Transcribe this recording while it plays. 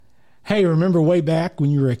Hey, remember way back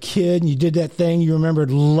when you were a kid and you did that thing you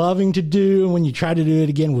remembered loving to do, and when you tried to do it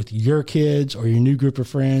again with your kids or your new group of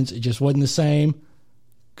friends, it just wasn't the same?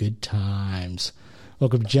 Good times.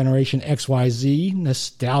 Welcome to Generation XYZ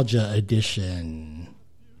Nostalgia Edition.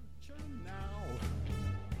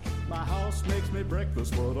 My house makes me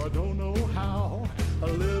breakfast, but I don't know how. I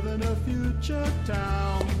live in a future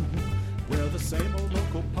town where the same old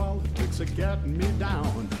local politics are getting me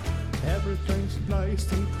down. Everything's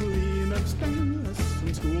nice and clean and stainless.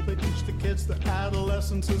 In school they teach the kids that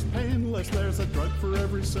adolescence is painless. There's a drug for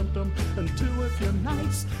every symptom and two if you're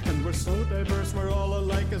nice. And we're so diverse, we're all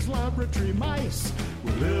alike as laboratory mice.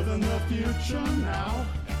 We live in the future now,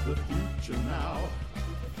 the future now.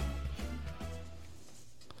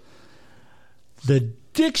 The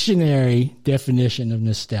dictionary definition of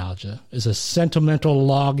nostalgia is a sentimental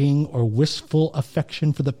longing or wistful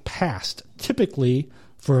affection for the past, typically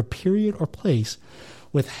for a period or place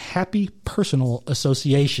with happy personal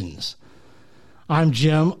associations. I'm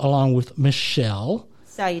Jim, along with Michelle.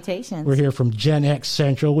 Salutations. We're here from Gen X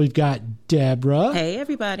Central. We've got Deborah. Hey,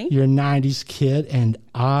 everybody. Your 90s kid, and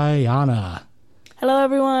Ayana. Hello,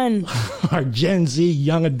 everyone. Our Gen Z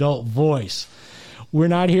young adult voice. We're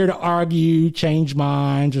not here to argue, change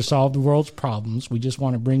minds, or solve the world's problems. We just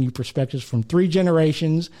want to bring you perspectives from three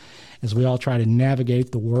generations as we all try to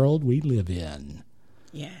navigate the world we live in.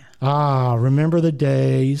 Yeah. Remember the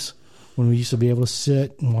days when we used to be able to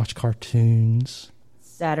sit and watch cartoons?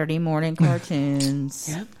 Saturday morning cartoons.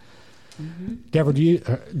 Yep.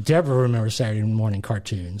 Mm-hmm. Deborah remembers Saturday morning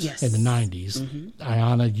cartoons in the 90s. Mm-hmm.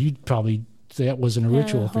 Ayana, you'd probably say that wasn't a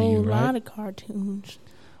ritual for you, right? A lot of cartoons.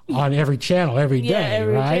 On every channel, every day,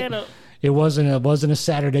 every right? channel. It wasn't a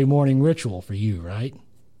Saturday morning ritual for you, right?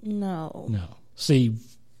 No. See,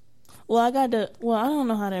 I don't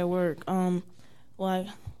know how that worked.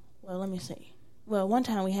 Let me see. Well, one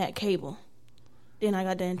time we had cable. Then I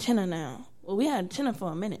got the antenna now. Well, we had antenna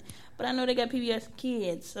for a minute, but I know they got PBS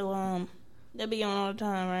Kids, so they'll be on all the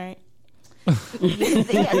time, right?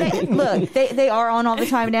 They are on all the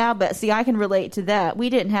time now, but see, I can relate to that. I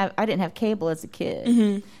didn't have cable as a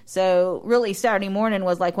kid, so really Saturday morning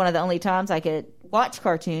was like one of the only times I could watch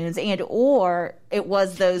cartoons, or it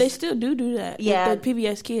was those. They still do that. Yeah, with the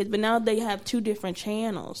PBS Kids, but now they have two different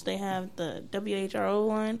channels. They have the WHRO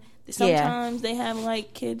one. Sometimes they have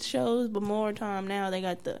like kids shows, but more time now they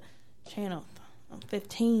got the channel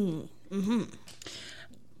 15. Mm-hmm.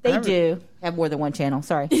 They do have more than one channel.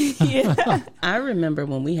 Sorry. Yeah. I remember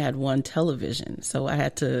when we had one television, so I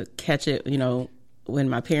had to catch it, when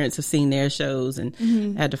my parents have seen their shows, and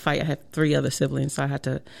I had to fight. I had three other siblings,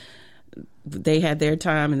 so they had their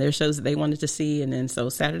time and their shows that they wanted to see, and then so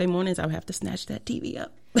Saturday mornings I would have to snatch that TV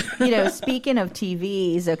up. Speaking of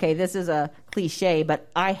TVs, okay, this is a cliche, but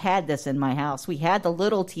I had this in my house. We had the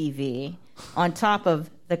little TV on top of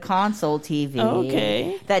the console TV.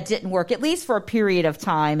 Okay. That didn't work, at least for a period of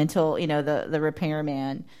time, until, the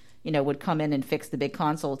repairman, would come in and fix the big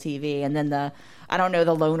console TV. And then the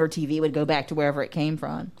loaner TV would go back to wherever it came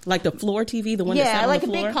from. Like the floor TV, the one that sat on like the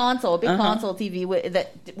floor? a big console TV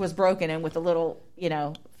that was broken, and with a little,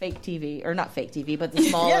 fake TV, or not fake TV, but the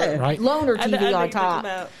smaller loaner TV on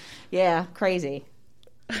top. Yeah, crazy.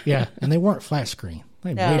 Yeah, and they weren't flat screen.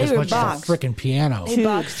 They made as much as a freaking piano. They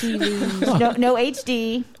box TVs. No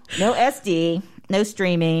HD, no SD, no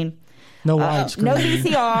streaming. No widescreen. No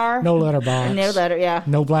VCR. No letterbox.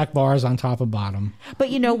 No black bars on top and bottom. But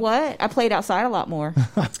you know what? I played outside a lot more.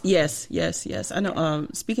 Yes. I know.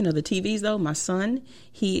 Speaking of the TVs, though, my son,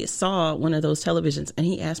 he saw one of those televisions, and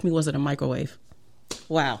he asked me, was it a microwave?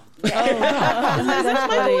 Wow. Is it a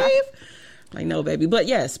microwave? Like, no, baby. But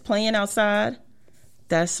yes, playing outside,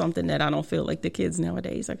 that's something that I don't feel like the kids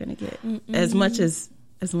nowadays are going to get as much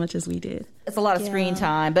as we did. It's a lot of screen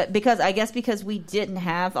time, but because we didn't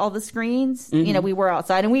have all the screens, we were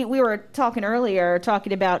outside, and we were talking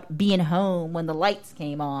about being home when the lights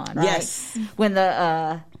came on, right? Yes. When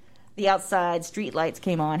the outside street lights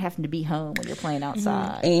came on, having to be home when you're playing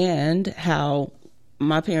outside. And how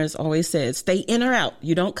my parents always said, stay in or out.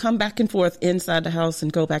 You don't come back and forth inside the house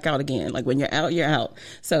and go back out again. Like when you're out, you're out.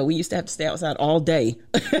 So we used to have to stay outside all day.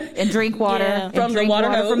 And drink water. From the water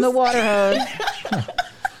hose. From the water hose.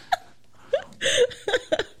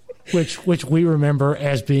 Which we remember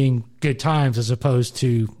as being good times as opposed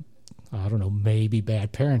to, I don't know, maybe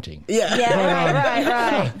bad parenting.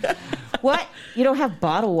 Yeah, right. What? You don't have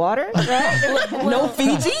bottled water? Right? No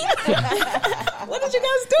Fiji? What did you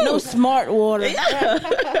guys do? No smart water.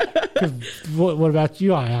 What about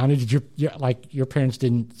you, Ayana? Did your parents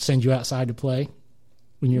didn't send you outside to play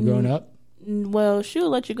when you were growing up? Well, she'll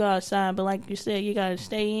let you go outside, but like you said, you got to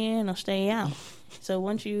stay in or stay out. So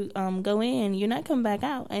once you go in, you're not coming back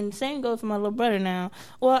out. And same goes for my little brother now.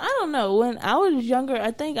 Well, I don't know. When I was younger,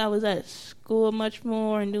 I think I was at school much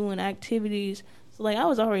more and doing activities. So, like, I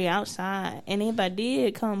was already outside. And if I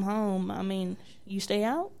did come home, I mean, you stay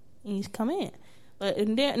out and you come in. But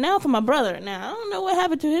now for my brother, now, I don't know what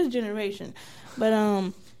happened to his generation. But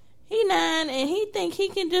he 9 and he think he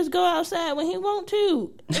can just go outside when he want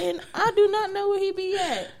to. And I do not know where he be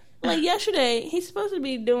at. Like yesterday, he's supposed to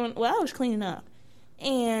be doing, well, I was cleaning up.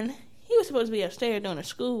 And he was supposed to be upstairs doing his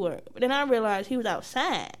schoolwork. But then I realized he was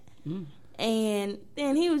outside. And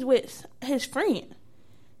then he was with his friend.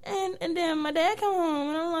 And then my dad come home,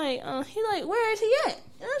 and I'm like, he like, where is he at?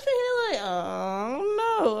 And I'm sitting here like, I don't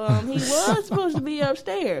know. He was supposed to be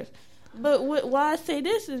upstairs. But why I say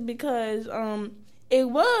this is because it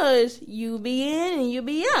was you be in and you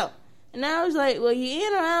be out. And I was like, well, you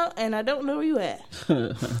in or out, and I don't know where you at.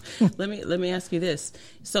 Let me ask you this.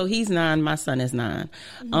 So he's 9, my son is 9.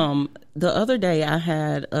 The other day I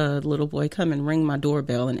had a little boy come and ring my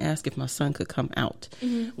doorbell and ask if my son could come out.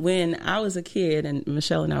 When I was a kid, and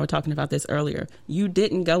Michelle and I were talking about this earlier, you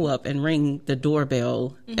didn't go up and ring the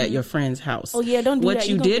doorbell at your friend's house. Oh, yeah, don't do what that.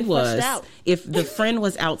 You You're gonna did get was, fussed out. if the friend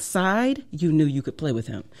was outside, you knew you could play with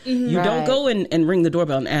him. You Right. don't go and ring the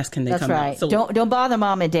doorbell and ask, can they That's come right. out? So Don't bother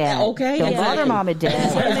mom and dad. Okay, Don't exactly. bother mom and dad.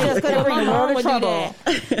 It's just going to bring a world of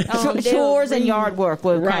trouble. Chores and yard work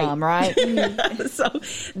will Right. come, right? So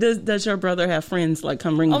does your brother have friends like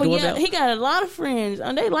come ring the Oh, doorbell? yeah, he got a lot of friends.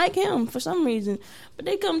 And they like him for some reason. But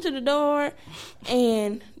they come to the door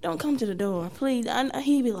and don't come to the door, please.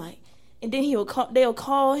 He'd be like, and then they'll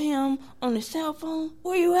call him on the cell phone.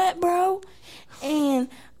 Where you at, bro? And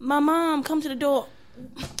my mom come to the door.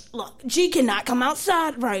 Look, G cannot come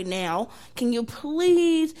outside right now. Can you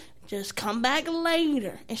please just come back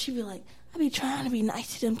later? And she'd be like, I be trying to be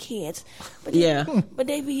nice to them kids. But but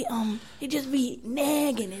they be, they just be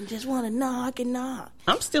nagging and just want to knock and knock.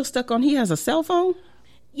 I'm still stuck on he has a cell phone.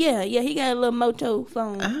 Yeah, he got a little Moto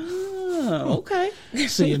phone. Oh, okay.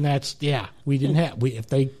 See, and that's we didn't have. If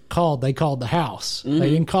they called the house. They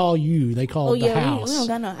didn't call you. They called the house. We don't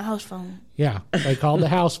got no house phone. Yeah, they called the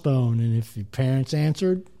house phone, and if your parents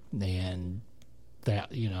answered, then that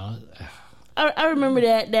I remember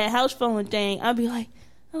that house phone thing. I'd be like,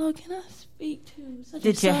 hello, can I speak to such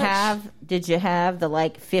Did you have the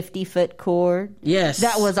 50-foot cord? Yes.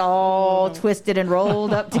 That was all twisted and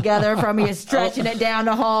rolled up together from you stretching it down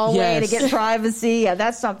the hallway to get privacy. Yeah,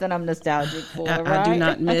 that's something I'm nostalgic for. I do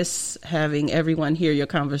not miss having everyone hear your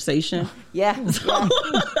conversation. Yeah.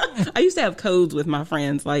 I used to have codes with my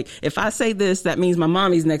friends. Like, if I say this, that means my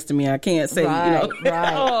mommy's next to me. I can't say, Right.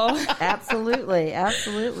 Oh. Absolutely.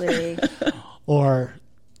 Or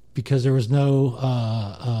because there was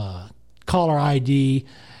no caller ID.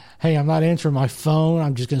 Hey, I'm not answering my phone.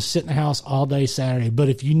 I'm just going to sit in the house all day Saturday. But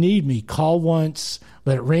if you need me, call once,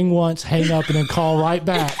 let it ring once, hang up, and then call right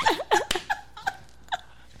back.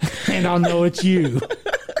 And I'll know it's you.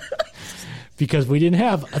 Because we didn't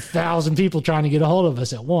have 1,000 people trying to get a hold of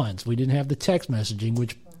us at once. We didn't have the text messaging,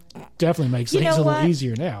 which definitely makes things a little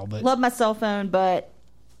easier now. But love my cell phone, but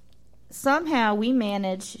somehow we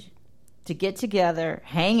manage to get together,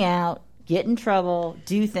 hang out, get in trouble,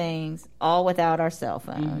 do things, all without our cell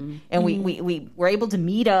phone. And we were able to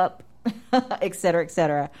meet up, et cetera, et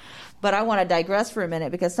cetera. But I want to digress for a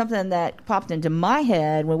minute because something that popped into my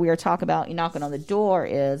head when we were talking about knocking on the door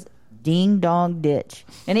is Ding Dong Ditch.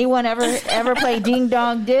 Anyone ever play Ding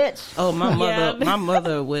Dong Ditch? Oh, my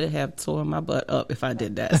mother would have torn my butt up if I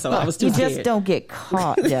did that. So I was too You scared. just don't get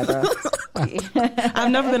caught, Deborah. I've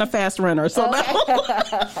never been a fast runner, so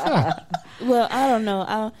no. Well, I don't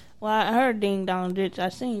know. I heard Ding Dong Ditch. I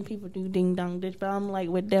seen people do Ding Dong Ditch, but I'm like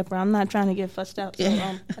with Deborah. I'm not trying to get fussed out, so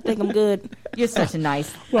I think I'm good. You're such a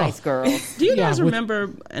nice girl. Do you guys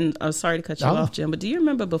remember, and I'm sorry to cut you off, Jim, but do you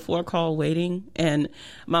remember before call waiting? And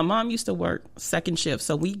my mom used to work second shift,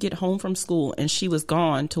 so we'd get home from school, and she was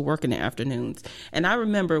gone to work in the afternoons. And I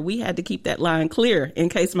remember we had to keep that line clear in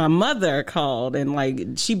case my mother called,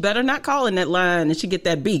 and she better not call in that line and she get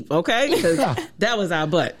that beep, okay? Because that was our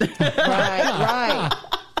butt. Right.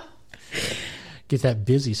 get that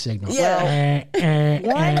busy signal. Yeah.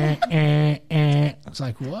 It's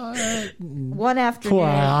like, what? One afternoon. Poor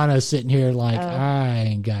Ayana sitting here like, I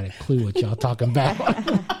ain't got a clue what y'all talking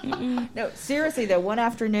about. No, seriously though, one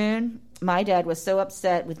afternoon, my dad was so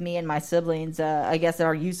upset with me and my siblings. I guess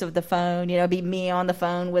our use of the phone, be me on the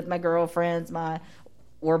phone with my girlfriends,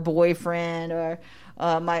 or boyfriend, or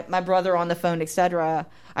my brother on the phone, etc.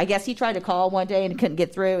 I guess he tried to call one day and couldn't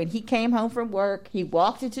get through. And he came home from work. He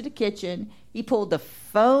walked into the kitchen. He pulled the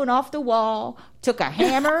phone off the wall, took a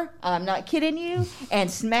hammer, I'm not kidding you,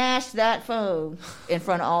 and smashed that phone in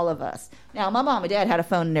front of all of us. Now, my mom and dad had a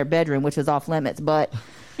phone in their bedroom, which was off limits, but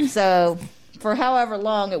so for however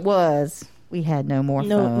long it was, we had no more phone.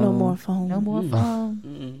 No more phone. No more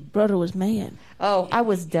phone. Brother was mad. Oh, I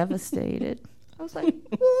was devastated. I was like,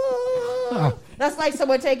 whoa. That's like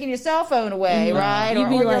someone taking your cell phone away, right? You'd Or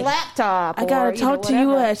be your like, laptop. I gotta talk to you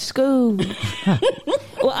whatever. at school.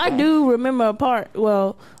 Well, I do remember a part.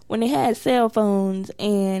 Well, when they had cell phones,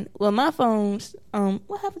 and my phones.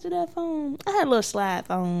 What happened to that phone? I had a little slide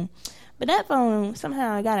phone, but that phone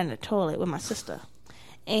somehow I got in the toilet with my sister,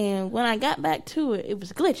 and when I got back to it, it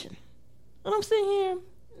was glitching. And I'm sitting here.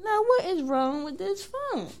 Now, what is wrong with this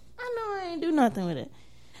phone? I know I ain't do nothing with it.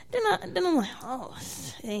 Then I'm like, oh,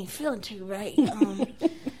 it ain't feeling too right.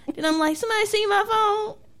 Then I'm like, somebody see my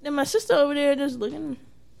phone? Then my sister over there just looking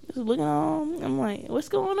on. I'm like, what's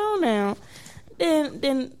going on now?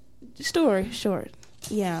 Then story short,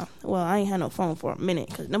 yeah. Well, I ain't had no phone for a minute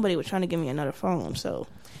because nobody was trying to give me another phone. So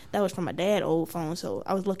that was from my dad's old phone. So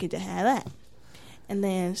I was lucky to have that. And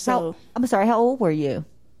then I'm sorry. How old were you?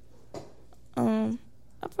 I'm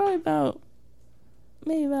probably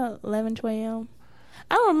maybe about 11, 12.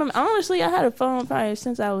 I don't remember. Honestly, I had a phone probably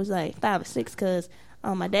since I was like 5 or 6 because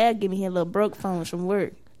my dad gave me his little broke phones from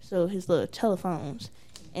work, so his little telephones.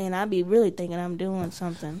 And I'd be really thinking I'm doing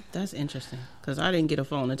something. That's interesting because I didn't get a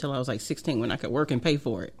phone until I was like 16 when I could work and pay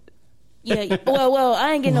for it. Yeah, well,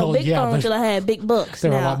 I ain't getting no Well, big yeah, phone but until I had big bucks. They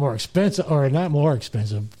were a now. lot more expensive, or not more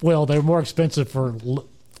expensive. Well, they were more expensive for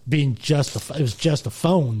being it was just a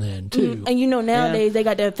phone then too. And nowadays they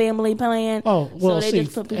got that family plan. Oh well, so they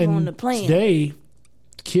just put people on the plan. Today,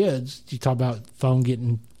 kids, you talk about phone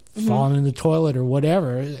getting falling in the toilet or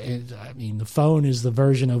whatever. I mean, the phone is the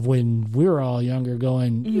version of when we were all younger.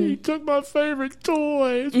 Going, you took my favorite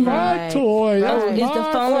toy. It's my Right. toy. That was It's the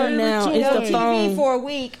my phone favorite now. toy. It's the TV phone. for a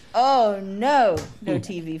week. Oh no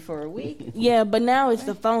TV for a week. Yeah, but now it's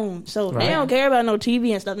the phone. So Right. they don't care about no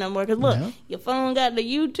TV and stuff no more. Because look, No. your phone got the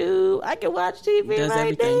YouTube. I can watch TV Does right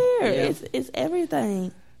everything. there. Yeah. It's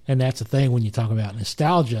everything. And that's the thing when you talk about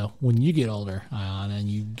nostalgia. When you get older and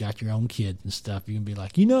you got your own kids and stuff, you can be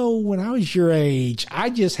like, when I was your age, I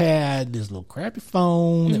just had this little crappy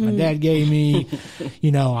phone that my dad gave me.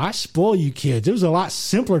 I spoil you kids. It was a lot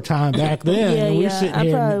simpler time back then. Yeah, And we're yeah, sitting I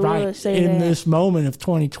here probably right would say in that. this moment of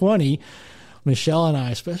 2020. Michelle and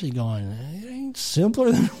I especially going, it ain't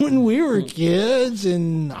simpler than when we were kids.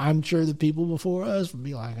 And I'm sure the people before us would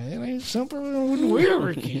be like, it ain't simpler than when we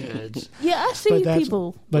were kids. Yeah, I see that's,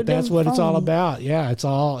 people. But with that's them what it's all phones. about. Yeah, it's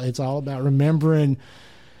all about remembering.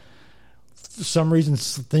 For some reason,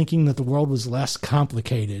 thinking that the world was less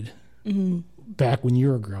complicated back when you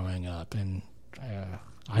were growing up, and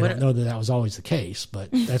I don't know that was always the case, but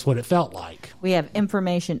that's what it felt like. We have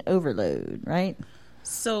information overload, right?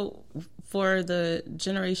 So, for the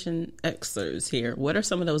Generation Xers here, what are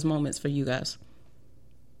some of those moments for you guys?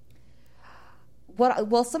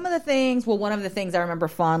 Some of the things. Well, one of the things I remember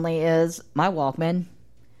fondly is my Walkman.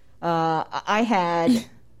 I had,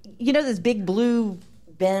 those big blue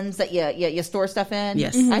bins that you store stuff in.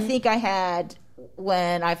 Yes. I think I had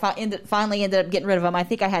when I finally ended up getting rid of them. I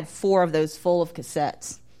think I had 4 of those full of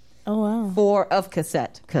cassettes. Oh wow. 4 of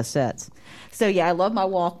cassettes. So yeah, I love my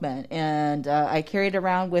Walkman, and I carried it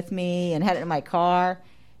around with me and had it in my car.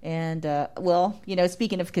 And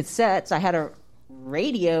speaking of cassettes, I had a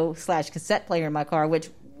radio / cassette player in my car.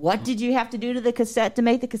 What did you have to do to the cassette to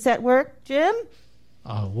make the cassette work, Jim?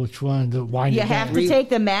 Which one? You have to take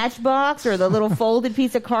the matchbox or the little folded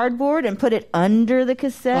piece of cardboard and put it under the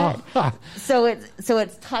cassette, so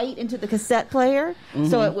it's tight into the cassette player,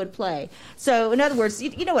 so it would play. So in other words,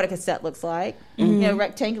 you know what a cassette looks like,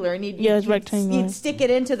 rectangular, and it's rectangular. You'd stick it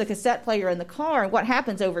into the cassette player in the car, and what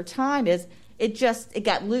happens over time is it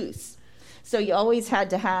got loose. So you always had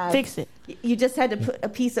to Fix it. You just had to put a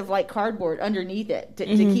piece of cardboard underneath it to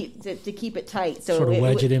keep it tight. So sort of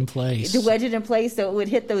wedge it in place. To wedge it in place so it would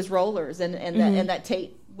hit those rollers and that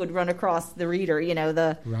tape would run across the reader.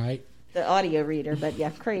 Right. The audio reader. But yeah,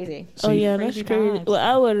 crazy. Oh yeah, that's Crazy crazy. times. Well,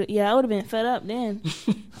 I would have been fed up then.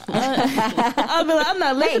 I'd be like, I'm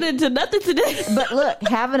not listening to nothing today. But look,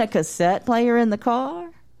 having a cassette player in the car,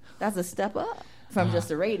 that's a step up from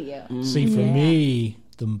just a radio. See, for me,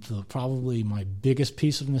 the probably my biggest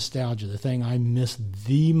piece of nostalgia, the thing I miss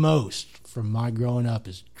the most from my growing up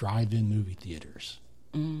is drive-in movie theaters.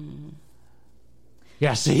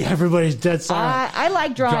 Yeah, see, everybody's dead silent. I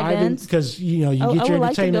like drive-ins. Because, you I get would your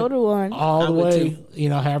like to entertainment go to one. all I the would way, too.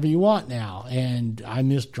 however you want now. And I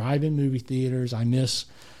miss drive-in movie theaters. When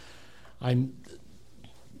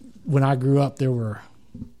I grew up, there were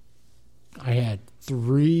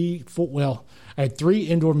three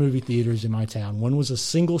indoor movie theaters in my town. One was a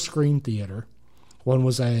single screen theater, one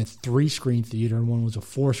was a 3-screen theater, and one was a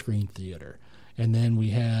 4-screen theater. And then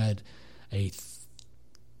we had a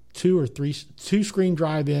 2-screen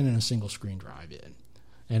drive-in and a single screen drive-in.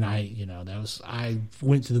 And I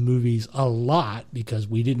went to the movies a lot because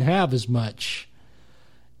we didn't have as much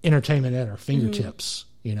entertainment at our fingertips.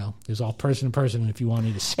 It was all person to person. And if you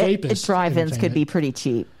wanted escapist, drive-ins could be pretty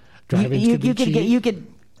cheap. Drive-ins could be cheap. You could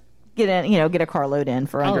get a carload in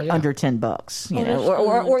for under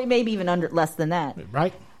 $10, or maybe even under less than that.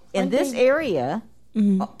 Right. In this area,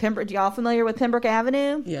 Pembroke, y'all familiar with Pembroke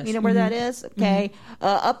Avenue? Yes. You know where that is? Okay.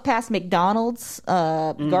 Up past McDonald's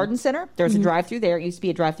Garden Center, there's a drive-through there. It used to be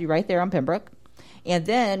a drive-through right there on Pembroke. And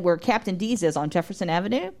then where Captain D's is on Jefferson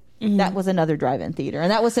Avenue, that was another drive-in theater.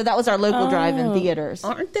 And that was our local drive-in theaters.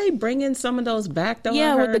 Aren't they bringing some of those back, though?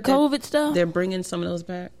 Yeah, with the COVID stuff. They're bringing some of those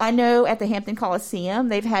back. I know at the Hampton Coliseum,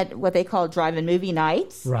 they've had what they call drive-in movie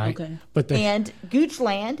nights. Right. Okay. And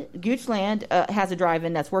Goochland has a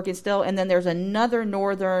drive-in that's working still. And then there's another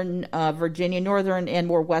northern and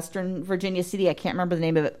more western Virginia city, I can't remember the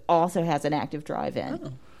name of it, also has an active drive-in.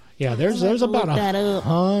 Oh. Yeah, there's about look that up.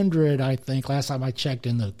 100, I think, last time I checked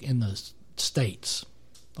in the states.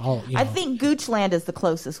 I think Goochland is the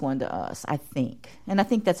closest one to us, I think. And I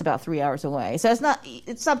think that's about 3 hours away. So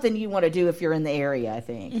it's something you want to do if you're in the area, I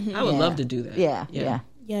think. I would love to do that. Yeah.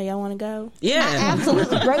 Yeah, y'all want to go? Yeah.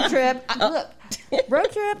 Absolutely. Road trip. Look,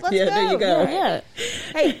 road trip, let's go. There you go. Yeah.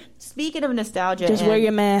 Hey, speaking of nostalgia. Just wear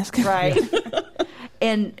your mask. Right.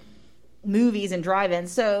 And movies and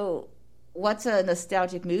drive-ins. So what's a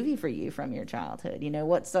nostalgic movie for you from your childhood?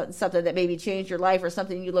 What's something that maybe changed your life or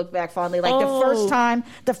something you look back fondly? Like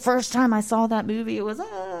the first time I saw that movie, it was,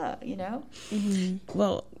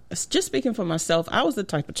 Well, just speaking for myself, I was the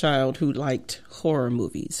type of child who liked horror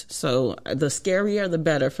movies. So the scarier, the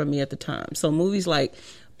better for me at the time. So movies like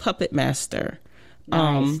Puppet Master.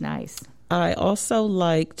 Nice. I also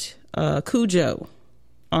liked Cujo.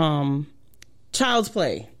 Child's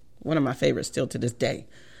Play, one of my favorites still to this day.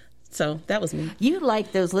 So that was me. You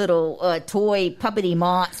like those little toy puppety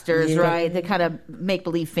monsters, right? The kind of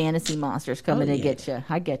make-believe fantasy monsters coming to get you.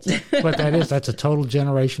 I get you. But that's a total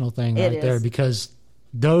generational thing right there, because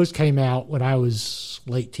those came out when I was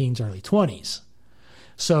late teens, early 20s.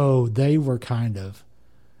 So they were they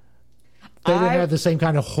didn't have the same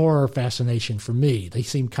kind of horror fascination for me. They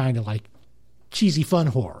seemed kind of like cheesy fun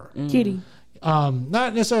horror. Kitty.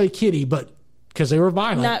 Not necessarily kitty, but because they were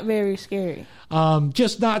violent. Not very scary.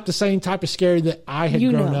 Just not the same type of scary that I had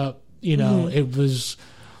grown up. It was,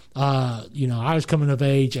 I was coming of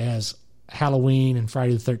age as Halloween and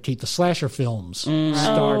Friday the 13th, the slasher films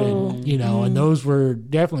started, and those were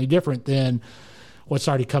definitely different than what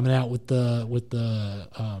started coming out with the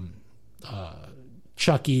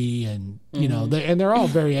Chucky and, and they're all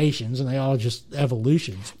variations and they all just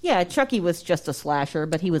evolutions. Yeah, Chucky was just a slasher,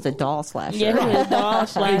 but he was a doll slasher. Yeah, he was a doll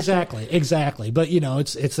slasher. Exactly. But,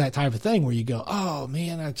 it's that type of thing where you go, oh,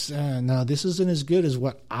 man, that's no, this isn't as good as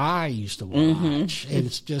what I used to watch.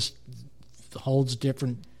 It's just holds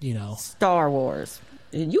different, Star Wars.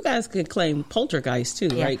 And you guys could claim Poltergeist too,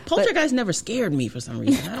 right? Poltergeist never scared me for some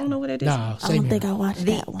reason. I don't know what it is. No, I don't think I watched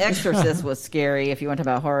that one. The Exorcist was scary if you want to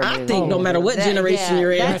talk about horror movies. I think no matter what generation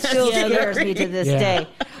you're in, that still scares me to this day.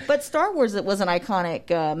 But Star Wars, it was an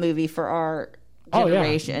iconic movie for our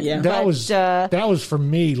generation. Yeah. That was for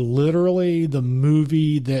me literally the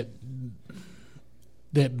movie that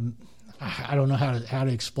I don't know how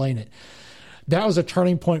to explain it. That was a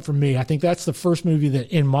turning point for me. I think that's the first movie that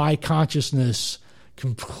in my consciousness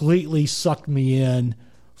completely sucked me in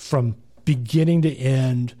from beginning to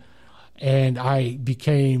end, and I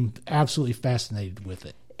became absolutely fascinated with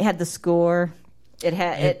it. It had the score. It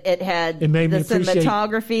had it made the me appreciate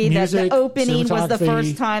cinematography. music, the opening was the cinematography.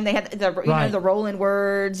 first time they had the rolling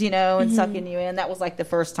words, and sucking you in. That was like the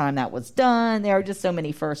first time that was done. There are just so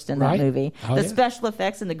many firsts in that movie. The special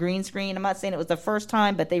effects and the green screen. I'm not saying it was the first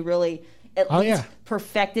time, but they really at least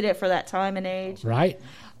perfected it for that time and age. Right.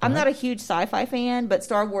 I'm not a huge sci-fi fan, but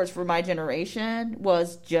Star Wars for my generation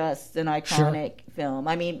was just an iconic film.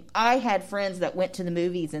 I mean, I had friends that went to the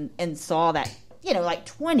movies and saw that, like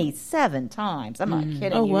 27 times. I'm not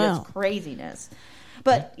kidding you. Wow. It's craziness.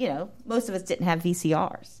 But, most of us didn't have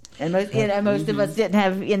VCRs. And most of us didn't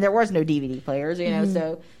have, and there was no DVD players,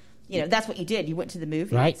 so, that's what you did. You went to the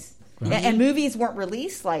movies. Right. And movies weren't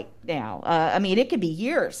released like now. I mean, it could be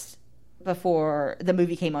years before the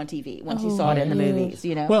movie came on TV once you saw it in the movies,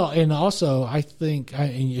 Well, and also I think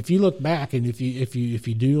if you look back and if you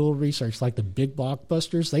do a little research, like the big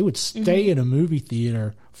blockbusters, they would stay in a movie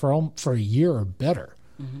theater for a year or better.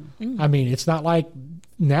 I mean, it's not like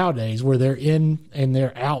nowadays where they're in and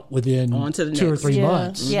they're out within On to the 2 or next. 3 Yeah.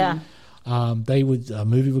 months. Yeah. A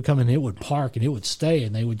movie would come and it would park and it would stay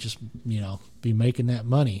and they would just, be making that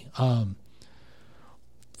money.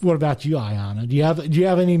 What about you, Ayana? Do you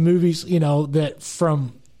have any movies, that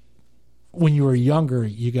from when you were younger,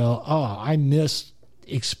 you go, oh, I miss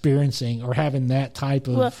experiencing or having that type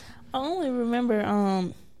of. Well, I only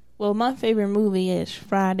remember. My favorite movie is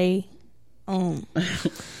Friday. That's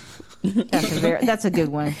a good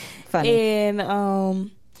one. Funny. And I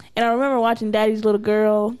remember watching Daddy's Little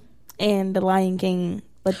Girl and The Lion King,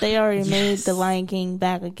 but they already made The Lion King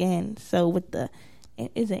back again. So with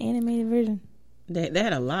is it animated version? They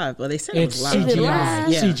had a live. Well, they said it It's was live. Is it CGI.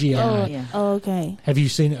 live? Yeah. CGI. Oh, Yeah. oh, okay. Have you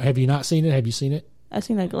seen it? Have you not seen it? Have you seen it? I've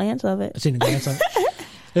seen a glance of it. I've seen a glance on it.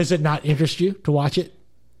 Does it not interest you to watch it?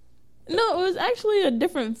 No, it was actually a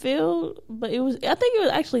different feel, but I think it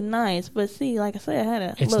was actually nice. But see, like I said, I had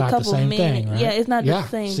a It's little not the couple same minutes. thing, right? Yeah, it's not the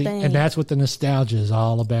same See, thing. and that's what the nostalgia is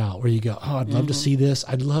all about. Where you go, oh, I'd love to see this.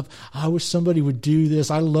 I wish somebody would do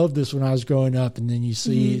this. I loved this when I was growing up, and then you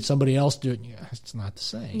see somebody else do it. And it's not the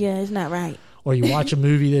same. Yeah, it's not right. Or you watch a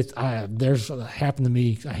movie that there's happened to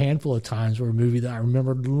me a handful of times where a movie that I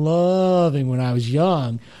remembered loving when I was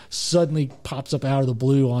young suddenly pops up out of the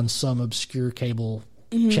blue on some obscure cable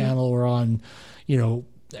channel or on,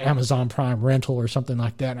 Amazon Prime rental or something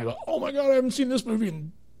like that. And I go, oh my God, I haven't seen this movie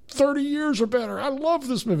in 30 years or better. I love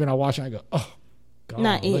this movie. And I watch it and I go, oh,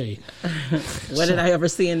 Not golly. What did I ever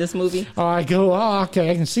see in this movie? I go, oh,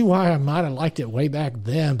 okay, I can see why I might have liked it way back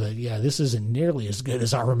then, but yeah, this isn't nearly as good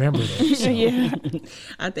as I remembered it. So. Yeah.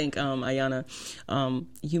 I think, Ayana,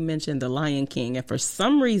 you mentioned The Lion King, and for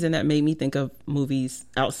some reason that made me think of movies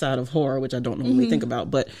outside of horror, which I don't normally think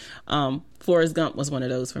about, but Forrest Gump was one of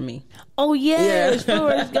those for me. Oh yes,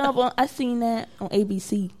 Forrest Gump. I seen that on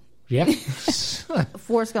ABC. Yeah.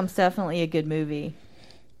 Forrest Gump's definitely a good movie,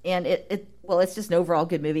 and it's just an overall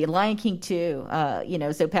good movie. And Lion King too.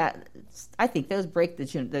 So Pat, I think those break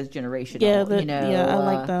those generational. Yeah, I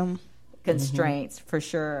like them. Constraints for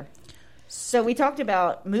sure. So we talked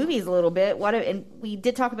about movies a little bit. And we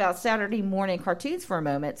did talk about Saturday morning cartoons for a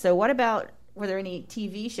moment. So what about? Were there any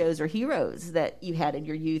TV shows or heroes that you had in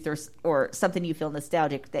your youth, or something you feel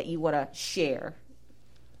nostalgic that you want to share?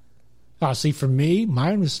 See, for me,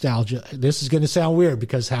 my nostalgia, this is going to sound weird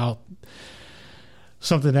because how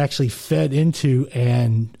something actually fed into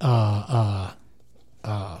and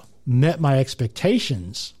met my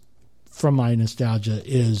expectations from my nostalgia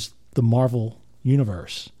is the Marvel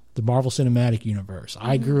universe, the Marvel Cinematic Universe.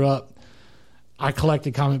 I grew up, I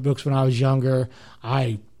collected comic books when I was younger.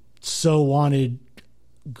 I so wanted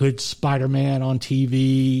good Spider-Man on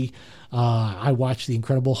TV. I watched the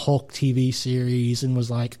Incredible Hulk TV series and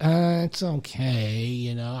was like, it's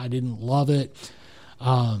okay. I didn't love it.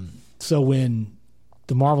 So when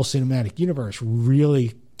the Marvel Cinematic Universe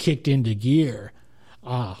really kicked into gear,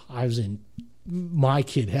 I was in my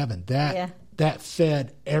kid heaven. That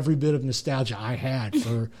fed every bit of nostalgia I had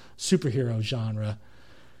for superhero genre.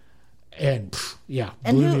 And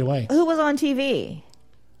blew me away. Who was on TV?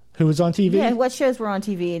 Who was on TV? Yeah, what shows were on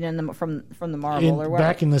TV from the Marvel or what?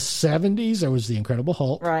 Back in the 70s, there was the Incredible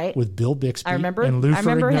Hulk, right, with Bill Bixby. I remember. And Lou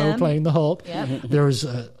Ferrigno him playing the Hulk. Yep. There was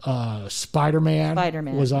Spider-Man.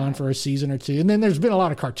 Spider-Man was on for a season or two, and then there's been a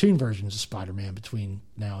lot of cartoon versions of Spider-Man between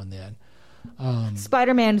now and then.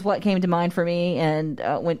 Spider-Man is what came to mind for me, and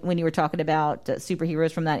when you were talking about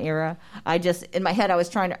superheroes from that era, I just in my head I was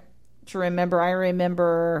trying to remember. I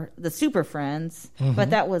remember the Super Friends, but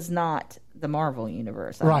that was not the Marvel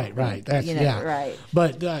universe. Right. That's right.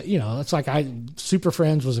 But it's like Super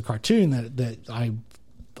Friends was a cartoon that I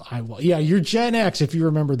you're Gen X if you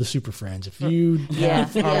remember the Super Friends. If you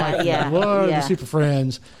the Super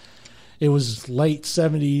Friends, it was late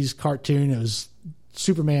 70s cartoon. It was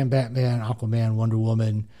Superman, Batman, Aquaman, Wonder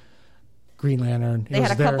Woman, Green Lantern. They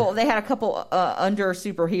had a couple under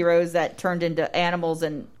superheroes that turned into animals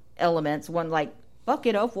and elements. One like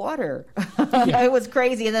bucket of water. It was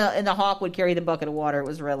crazy, and the Hawk would carry the bucket of water. It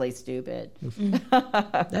was really stupid.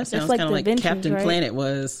 That sounds like kind of like Inventions, Captain right? Planet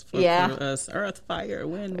was for us. Earth, fire,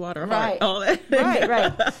 wind, water, heart, all that.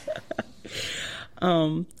 Right.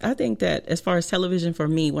 I think that as far as television for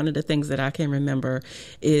me, one of the things that I can remember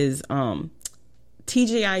is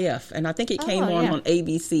TGIF, and I think it came on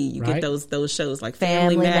ABC. You get those shows like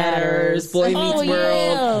Family Matters, Boy Meets World.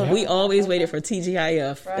 Yeah. We always waited for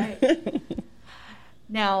TGIF. Right.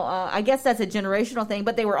 Now, I guess that's a generational thing,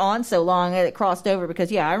 but they were on so long that it crossed over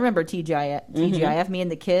because, I remember TGIF. TGIF. Me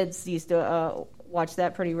and the kids used to watch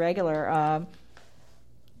that pretty regular.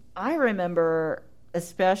 I remember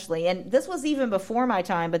especially. And this was even before my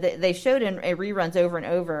time, but they showed in reruns over and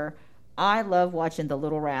over. I love watching The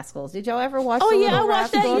Little Rascals. Did y'all ever watch? Oh The yeah, Little I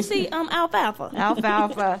watched Rascals? that. You see, Alfalfa.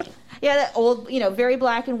 Alfalfa. Yeah, that old, very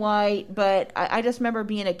black and white. But I just remember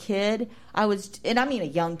being a kid. I mean a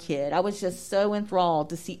young kid. I was just so enthralled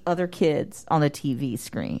to see other kids on the TV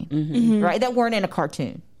screen, right? That weren't in a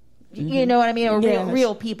cartoon. You know what I mean? Or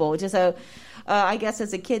real people. Just so, I guess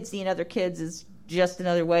as a kid, seeing other kids is just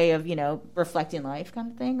another way of reflecting life,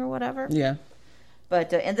 kind of thing, or whatever. Yeah.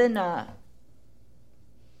 But and then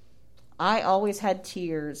I always had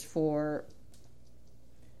tears for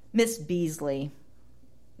Miss Beasley.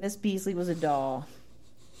 Miss Beasley was a doll.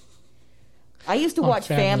 I used to watch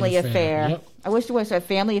Family Affair. Yep. I used to watch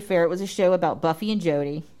Family Affair. It was a show about Buffy and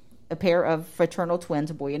Jody, a pair of fraternal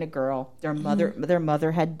twins, a boy and a girl. Their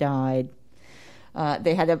mother had died.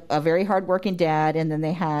 They had a very hard-working dad, and then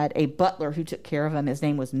they had a butler who took care of them. His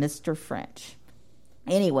name was Mr. French.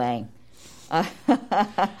 Anyway.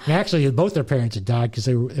 Actually, both their parents had died because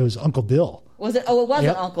it was Uncle Bill. Was it? Oh, it wasn't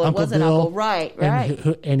Yep, Uncle. It Uncle wasn't Bill, Uncle. Right.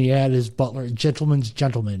 And he had his butler, gentleman's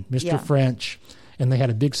gentleman, Mr. Yeah. French. And they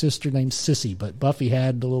had a big sister named Sissy, but Buffy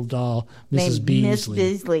had the little doll, Mrs. Named Beasley.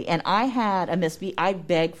 Miss Beasley. And I had a I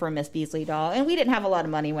begged for a Miss Beasley doll. And we didn't have a lot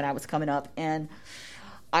of money when I was coming up. And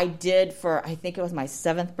I did I think it was my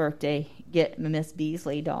 7th birthday, get a Miss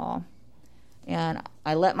Beasley doll. And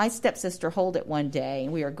I let my stepsister hold it one day.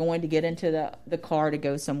 And we were going to get into the car to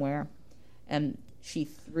go somewhere. And she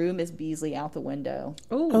threw Miss Beasley out the window.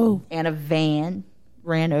 Oh. And a van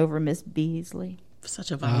ran over Miss Beasley.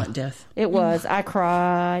 Such a violent death. It was. I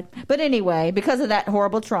cried. But anyway, because of that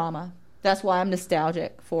horrible trauma, that's why I'm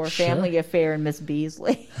nostalgic for Family Affair and Miss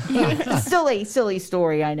Beasley. silly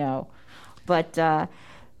story, I know. But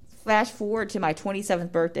flash forward to my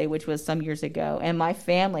 27th birthday, which was some years ago, and my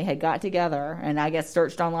family had got together, and I guess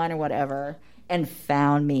searched online or whatever, and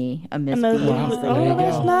found me a Miss Beasley. Oh,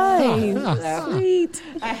 that's nice. Sweet.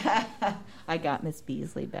 I got Miss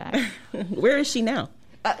Beasley back. Where is she now?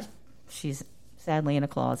 She's sadly in a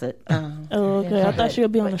closet. Oh, okay. I thought she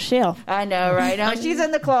would be on the shelf. I know, right? No, she's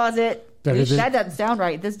in the closet. Better than- That doesn't sound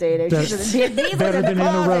right this day and age. She's Better than in the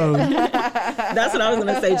road. That's what I was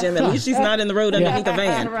going to say, Jim. At least she's not in the road underneath a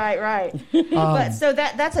van. Right. But so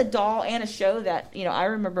that's a doll and a show that I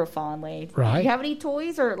remember fondly. Right. Do you have any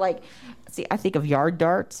toys or I think of Yard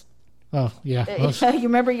Darts. Oh, yeah. You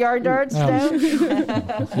remember Yard Darts? That was-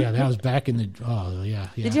 Stone? Yeah, that was back in the. Oh, yeah.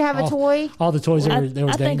 Did you have a toy? All the toys, they were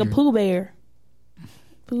I think of dangerous. Pooh Bear.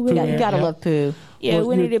 Pooh Bear. You gotta Yeah. love Pooh. Yeah, Well,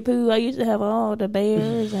 Winnie the Pooh. I used to have all the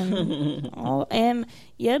bears and all, and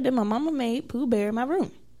then my mama made Pooh Bear in my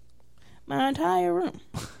room, my entire room.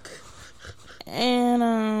 And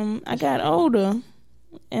I got older,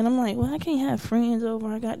 and I'm like, well, I can't have friends over.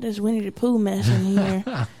 I got this Winnie the Pooh mess in here,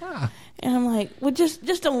 and I'm like, well, just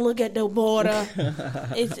don't look at the border.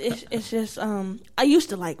 It's just I used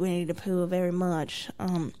to like Winnie the Pooh very much,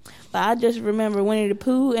 but I just remember Winnie the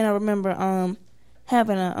Pooh, and I remember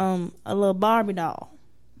having a little Barbie doll.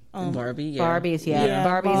 Barbie, yeah. Barbies, yeah.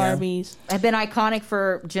 Barbies. Have been iconic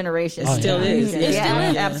for generations. Oh, Still yeah. is. It yeah, still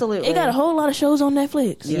is. absolutely. It got a whole lot of shows on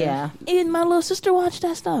Netflix. Yeah. And my little sister watched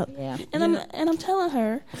that stuff. Yeah. And I'm telling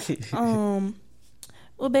her,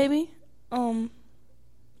 well, baby,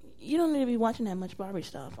 you don't need to be watching that much Barbie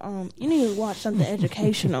stuff. You need to watch something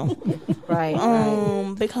educational. Right.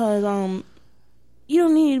 Because you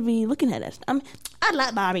don't need to be looking at that stuff. I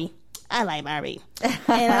like Barbie. And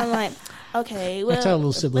I'm like, okay, well, That's how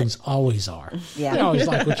little siblings always are. Yeah. They always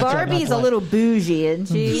like what you tell them not Barbie's to a like. little bougie, isn't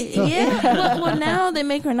she? yeah. Well, now they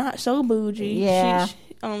make her not so bougie. Yeah.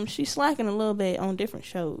 She's slacking a little bit on different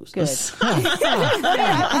shows. Good.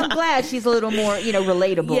 I'm glad she's a little more,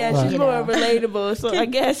 relatable. Yeah, she's you more know. relatable. So I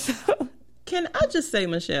guess. Can I just say,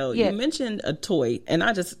 Michelle, Yeah. you mentioned a toy, and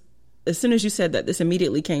as soon as you said that, this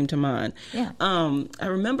immediately came to mind. Yeah. I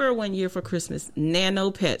remember one year for Christmas,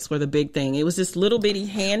 Nano Pets were the big thing. It was this little bitty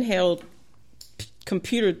handheld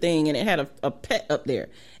computer thing, and it had a pet up there.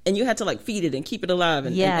 And you had to feed it and keep it alive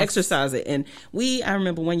and Yes. exercise it. And I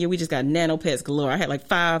remember one year we just got Nano Pets galore. I had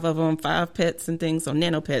 5 of them, 5 pets and things. So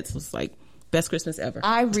Nano Pets was best Christmas ever.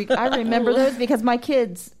 I remember those because my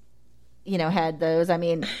kids, had those. I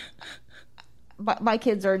mean, my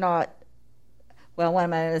kids are not. Well, what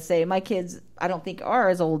am I going to say? My kids, I don't think are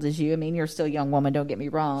as old as you. I mean, you're still a young woman. Don't get me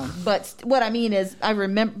wrong. But what I mean is, I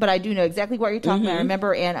remember. But I do know exactly what you're talking about. I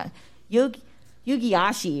remember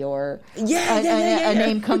Yugiashi or a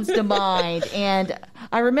name comes to mind, and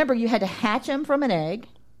I remember you had to hatch them from an egg,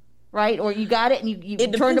 right? Or you got it and you It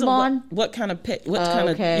turned depends them on. what kind of pet, what kind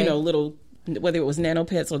of Okay. little whether it was Nano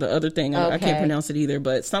Pets or the other thing. I Okay. can't pronounce it either,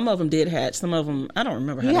 but some of them did hatch. Some of them, I don't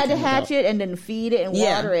remember how You they had to came hatch about. it and then feed it and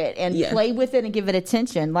Yeah. water it and Yeah. play with it and give it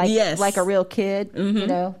attention, like Yes. like a real kid, you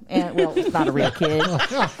know. And well, it's not a real kid,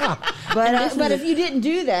 but if you didn't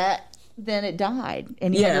do that, then it died,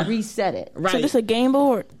 and you had Yeah. to reset it. Right. So this a game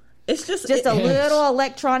board. It's just Just a it- little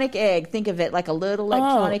electronic egg. Think of it like a little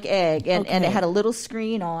electronic egg, and it okay. had a little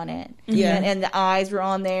screen on it. Yeah. and the eyes were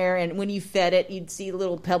on there. And when you fed it, you'd see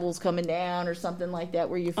little pebbles coming down or something like that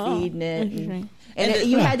where you're feeding it. interesting. And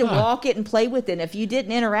you had to walk it and play with it. And if you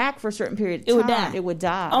didn't interact for a certain period of time, It would die. It would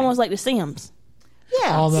die. Almost like the Sims.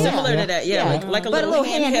 yeah, Almost. yeah. Similar to that, yeah, Yeah. like a But a little little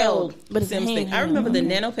handheld, But it's a Sims thing. I handheld. remember the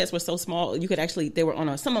Nano Pets were so small, you could actually, they were on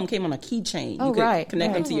a, some of them came on a keychain. Oh, You could right,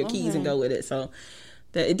 connect them right. to your keys and go with it. So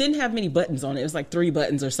that it didn't have many buttons on it. It was like 3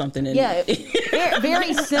 buttons or something. And Yeah,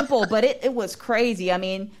 very simple, but it was crazy. I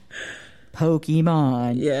mean,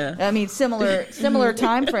 Pokemon. Yeah. I mean, similar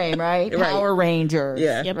time frame, right? Right. Power Rangers.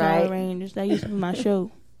 Yeah. Yeah, right. Power Rangers. That used to be my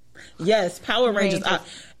show. Yes, Power Rangers. Rangers.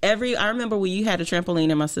 I remember when you had a trampoline,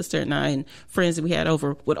 and my sister and I and friends that we had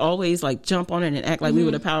over would always like jump on it and act like we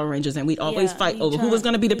were the Power Rangers, and we'd always Yeah, fight you over who try was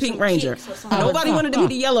going to be the to Pink some Ranger. chicks or something. Nobody wanted to be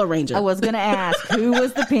the Yellow Ranger. I was going to ask who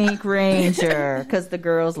was the Pink Ranger because the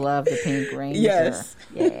girls love the Pink Ranger. Yes.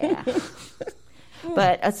 Yeah.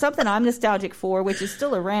 But something I'm nostalgic for, which is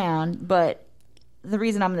still around, but the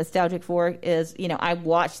reason I'm nostalgic for is, you know, I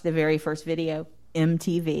watched the very first video,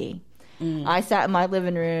 MTV. I sat in my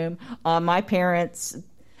living room. My parents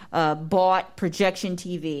bought projection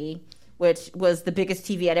TV, which was the biggest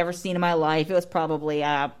TV I'd ever seen in my life. It was probably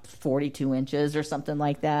 42 inches or something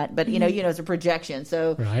like that. But, you know, it's a projection.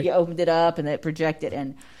 So Right. you opened it up and it projected.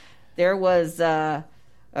 And there was a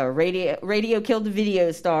Radio Killed the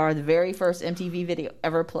Video Star, the very first MTV video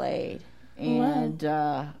ever played. And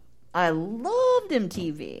I loved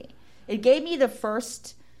MTV. It gave me the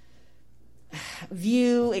first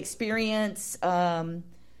view experience.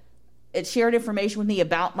 It shared information with me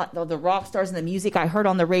about the rock stars and the music I heard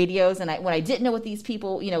on the radios. And when I didn't know what these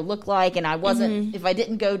people, looked like, and I wasn't, if I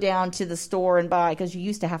didn't go down to the store and buy, because you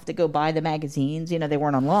used to have to go buy the magazines, they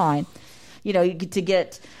weren't online. You get to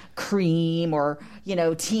get Cream or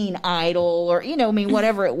Teen Idol or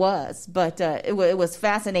whatever it was. But it was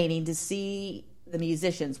fascinating to see the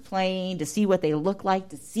musicians playing, to see what they looked like,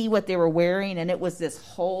 to see what they were wearing, and it was this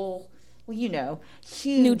whole huge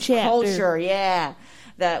New chapter. culture,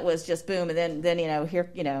 that was just boom. And then here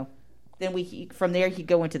then we from there you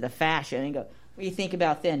go into the fashion and go. What do you think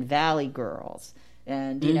about then Valley Girls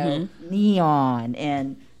and Neon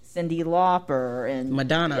and Cyndi Lauper and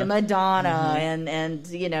Madonna. and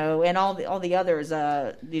and all the others.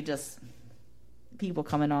 You just people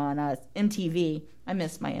coming on MTV. I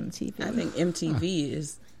miss my MTV. I think MTV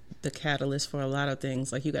is the catalyst for a lot of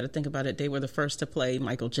things. Like, you got to think about it. They were the first to play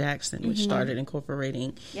Michael Jackson, which started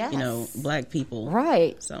incorporating, Yes. black people.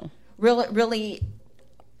 Right. So Really,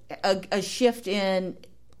 a shift in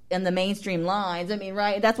the mainstream lines. I mean,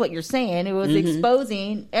 right? That's what you're saying. It was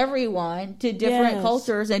exposing everyone to different Yes.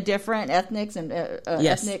 cultures and different ethnics and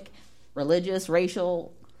Yes. ethnic, religious,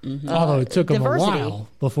 racial. Although it took them diversity. a while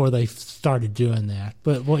before they started doing that.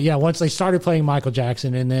 But once they started playing Michael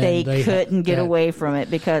Jackson, and then They couldn't get that- away from it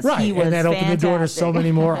because Right, he was and that opened the door to so fantastic.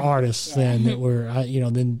 many more artists then that were,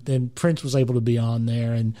 then Prince was able to be on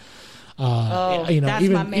there, and that's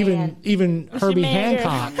my man. even Herbie man.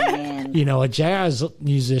 Hancock, Man. a jazz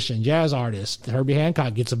musician, jazz artist, Herbie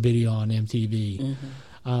Hancock gets a video on MTV.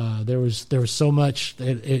 There was so much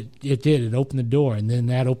it opened the door, and then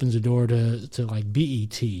that opens the door to like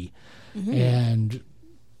BET, and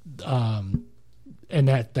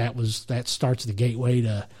that starts the gateway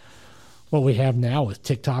to what we have now with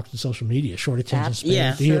TikTok and social media, short attention span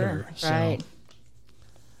Yeah. theater. Sure, right.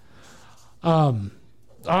 All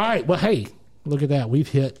right. Well, hey, look at that. We've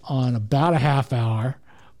hit on about a half hour,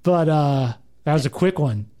 but that was a quick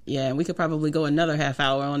one. yeah, and we could probably go another half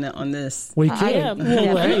hour on this. We could. yeah,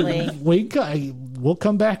 definitely. We'll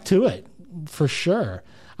come back to it for sure.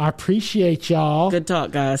 I appreciate y'all. Good talk,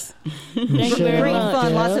 guys. Thank you very Great much.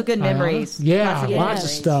 fun, lots of good memories. Yeah, Lots of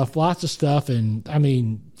good lots of stuff. And I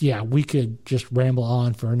mean, we could just ramble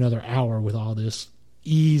on for another hour with all this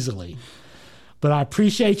easily. But I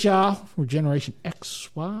appreciate y'all. We're Generation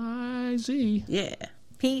XYZ. Yeah.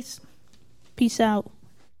 Peace. Peace out.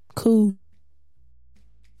 Cool.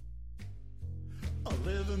 I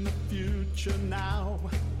live in the future now.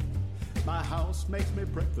 My house makes me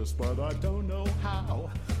breakfast, but I don't know how.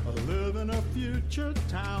 I live in a future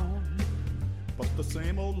town, but the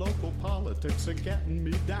same old local politics are getting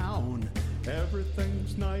me down.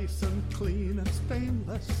 Everything's nice and clean and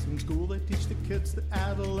stainless. In school they teach the kids that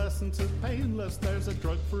adolescence is painless. There's a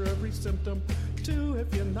drug for every symptom, too,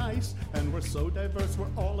 if you're nice. And we're so diverse, we're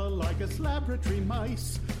all alike as laboratory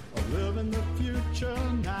mice. I live in the future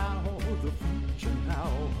now, the future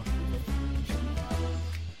now.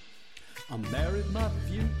 I married my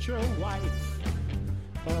future wife,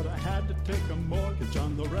 but I had to take a mortgage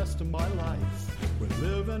on the rest of my life. We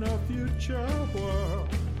live in a future world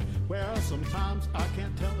where sometimes I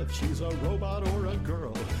can't tell if she's a robot or a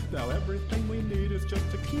girl. Now everything we need is just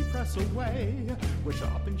to keep us away. We're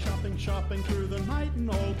shopping, shopping, shopping through the night and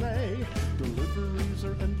all day. Deliveries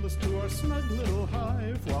are endless to our snug little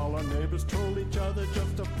hive, while our neighbors troll each other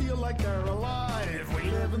just to feel like they're alive. We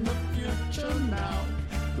live in the future now,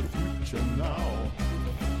 the future now.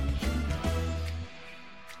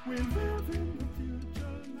 We live